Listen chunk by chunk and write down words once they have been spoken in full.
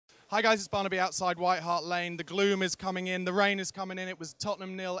Hi guys, it's Barnaby outside White Hart Lane. The gloom is coming in, the rain is coming in. It was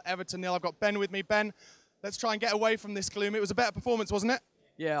Tottenham 0, Everton 0. I've got Ben with me. Ben, let's try and get away from this gloom. It was a better performance, wasn't it?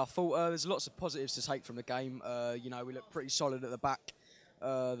 Yeah, I thought there's lots of positives to take from the game. You know, we looked pretty solid at the back,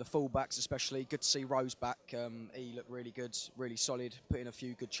 the full-backs especially. Good to see Rose back. He looked really good, really solid, put in a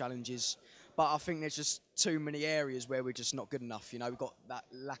few good challenges. But I think there's just too many areas where we're just not good enough. You know, we've got that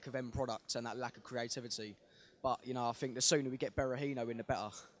lack of end product and that lack of creativity. But, you know, I think the sooner we get Berahino in, the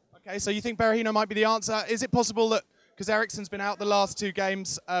better. Okay, so you think Berahino might be the answer. Is it possible that, because Eriksen's been out the last 2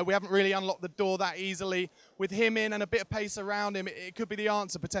 games, we haven't really unlocked the door that easily. With him in and a bit of pace around him, it could be the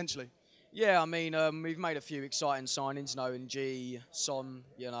answer potentially. Yeah, I mean, we've made a few exciting signings, you know, Ng, Son,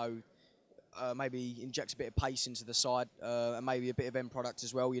 you know, maybe inject a bit of pace into the side, and maybe a bit of end product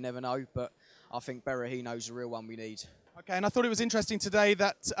as well, you never know. But I think Berahino's the real one we need. Okay, and I thought it was interesting today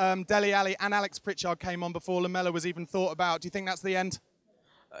that Dele Alli and Alex Pritchard came on before Lamela was even thought about. Do you think that's the end?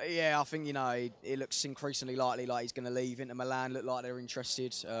 Yeah, I think, you know, it looks increasingly likely like he's going to leave. Inter Milan look like they're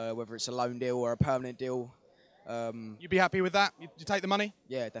interested, whether it's a loan deal or a permanent deal. You'd be happy with that? You take the money?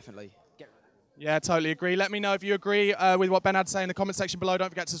 Yeah, definitely. Yeah, totally agree. Let me know if you agree with what Ben had to say in the comment section below. Don't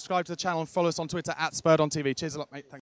forget to subscribe to the channel and follow us on Twitter @SpurredOnTV. Cheers a lot, mate. Thanks.